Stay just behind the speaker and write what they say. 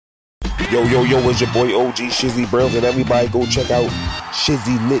Yo, it's your boy OG Shizzy Brills, and everybody go check out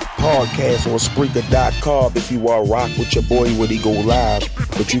Shizzy Lit Podcast on Spreaker.com if you want to rock with your boy when he go live.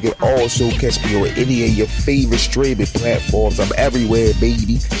 But you can also catch me on any of your favorite streaming platforms. I'm everywhere,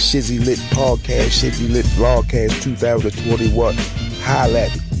 baby. Shizzy Lit Podcast, Shizzy Lit Vlogcast 2021. Holla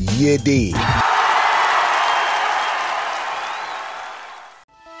at me. Yeah, dig.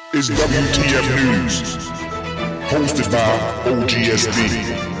 It's WTF News, hosted by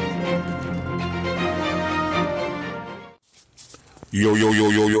OGSB. Yo,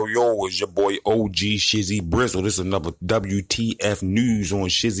 it's your boy OG Shizzy Bristle. This is another WTF News on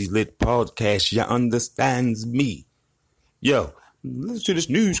Shizzy Lit Podcast. You understands me. Yo, listen to this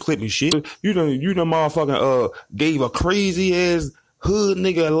news clip and shit. You done motherfucking gave a crazy ass hood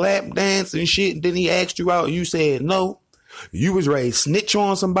nigga a lap dance and shit, and then he asked you out and you said no. You was ready to snitch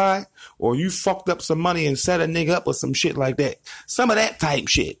on somebody, or you fucked up some money and set a nigga up or some shit like that. Some of that type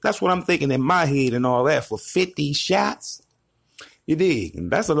shit. That's what I'm thinking in my head and all that for 50 shots. You dig?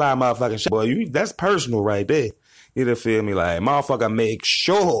 And that's a lot of motherfucking shit. Boy, that's personal right there. You feel me? Like, motherfucker, make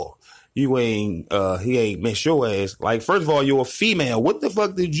sure he ain't mess your ass. Like, first of all, you're a female. What the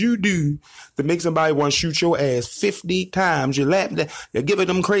fuck did you do to make somebody want to shoot your ass 50 times? You're giving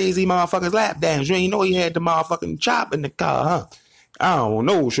them crazy motherfuckers lap dance. You ain't know he had the motherfucking chop in the car, huh? I don't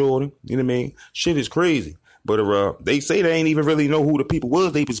know, shorty. You know what I mean? Shit is crazy. But they say they ain't even really know who the people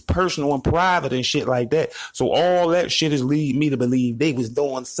was. They was personal and private and shit like that. So all that shit is lead me to believe they was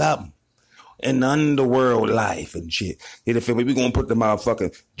doing something in the underworld life and shit. You feel me? We gonna put the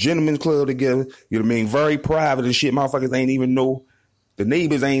motherfucking gentleman's club together. You know what I mean? Very private and shit. Motherfuckers ain't even know. The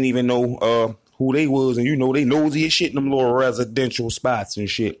neighbors ain't even know who they was. And you know they nosy as shit in them little residential spots and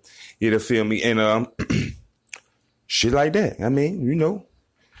shit. You feel me? And shit like that. I mean, you know.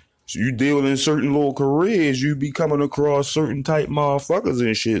 So you deal in certain little careers, you be coming across certain type motherfuckers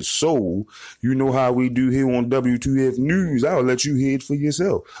and shit. So, you know how we do here on WTF News. I'll let you hear it for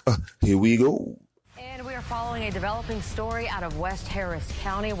yourself. Here we go. And we are following a developing story out of West Harris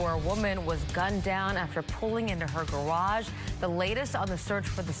County where a woman was gunned down after pulling into her garage. The latest on the search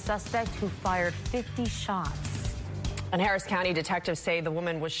for the suspect who fired 50 shots. And Harris County detectives say the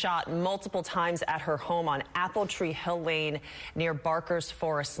woman was shot multiple times at her home on Apple Tree Hill Lane near Barker's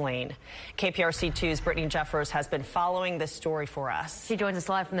Forest Lane. KPRC2's Brittany Jeffers has been following this story for us. She joins us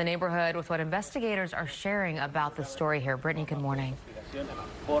live from the neighborhood with what investigators are sharing about the story here. Brittany, good morning.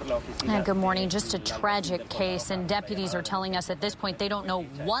 Good morning. Just a tragic case, and deputies are telling us at this point they don't know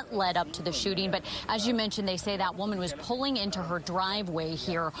what led up to the shooting, but as you mentioned, they say that woman was pulling into her driveway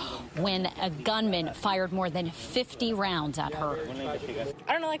here when a gunman fired more than 50 rounds at her.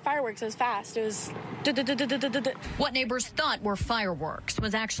 I don't know, like fireworks. It was fast. It was... What neighbors thought were fireworks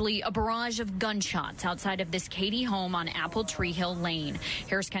was actually a barrage of gunshots outside of this Katie home on Apple Tree Hill Lane.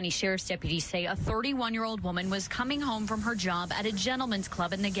 Harris County Sheriff's deputies say a 31-year-old woman was coming home from her job at a gentleman's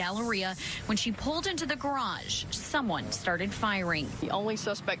club in the Galleria when she pulled into the garage. Someone started firing. The only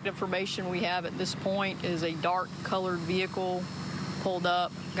suspect information we have at this point is a dark colored vehicle pulled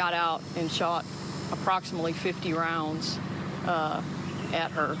up, got out, and shot approximately 50 rounds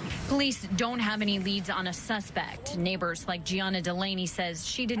at her. Police don't have any leads on a suspect. Neighbors like Gianna Delaney says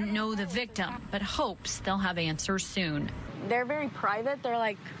she didn't know the victim, but hopes they'll have answers soon. They're very private. They're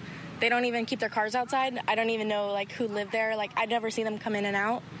like, they don't even keep their cars outside. I don't even know like who lived there. Like I'd never see them come in and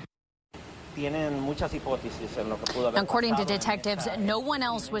out. According to detectives, no one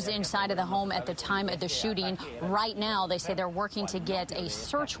else was inside of the home at the time of the shooting. Right now, they say they're working to get a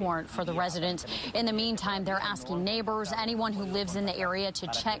search warrant for the residents. In the meantime, they're asking neighbors, anyone who lives in the area, to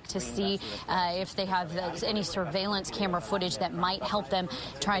check to see if they have any surveillance camera footage that might help them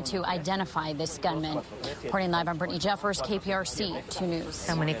try to identify this gunman. Reporting live, I'm Brittany Jeffers, KPRC 2 News.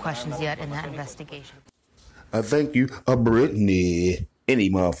 So many questions yet in that investigation. Thank you, Brittany. Any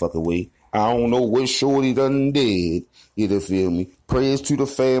motherfucker way. I don't know what shorty done did. You feel me? Prayers to the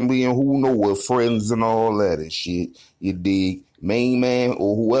family and who know what, friends and all that and shit. You dig? Main man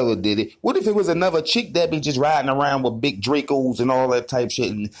or whoever did it. What if it was another chick that be just riding around with big Dracos and all that type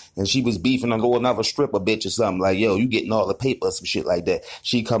shit, and she was beefing another stripper bitch or something like, yo, you getting all the paper or some shit like that.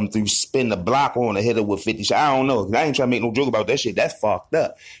 She come through, spin the block on her, hit her with 50 shots. I don't know. I ain't trying to make no joke about that shit. That's fucked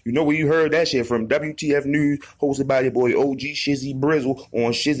up. You know where you heard that shit from? WTF News, hosted by your boy OG Shizzy Brizzle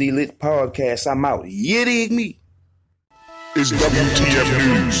on Shizzy Lit Podcast. I'm out. You dig me? It's WTF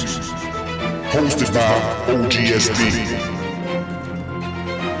News, hosted by OGSB.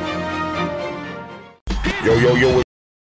 Yo,